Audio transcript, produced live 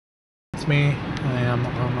It's me. I am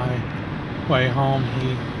on my way home.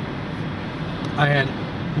 I had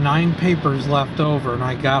 9 papers left over and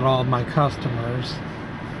I got all my customers,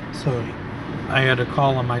 so I had to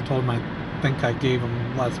call him. I told him I think I gave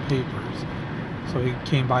him less papers, so he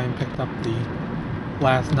came by and picked up the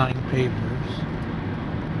last 9 papers.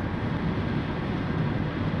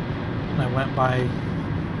 And I went by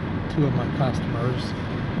 2 of my customers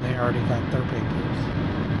and they already got their papers.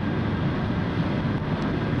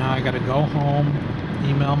 Now I gotta go home,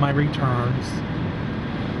 email my returns.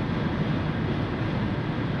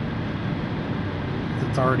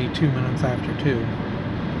 It's already 2 minutes after 2.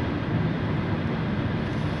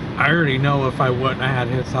 I already know if I wouldn't have had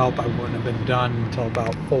his help, I wouldn't have been done until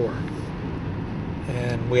about 4.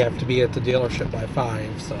 And we have to be at the dealership by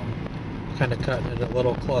 5, so kind of cutting it a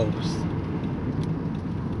little close.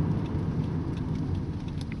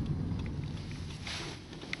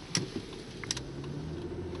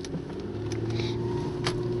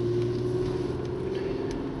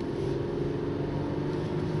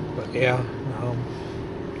 But yeah,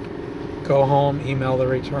 go home, email the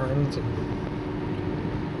returns,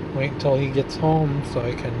 and wait until he gets home so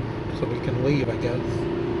we can leave, I guess.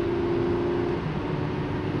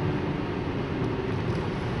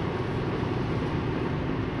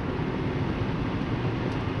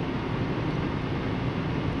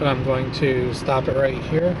 But I'm going to stop it right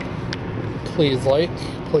here. Please like,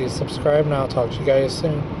 please subscribe, and I'll talk to you guys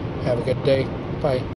soon. Have a good day. Bye.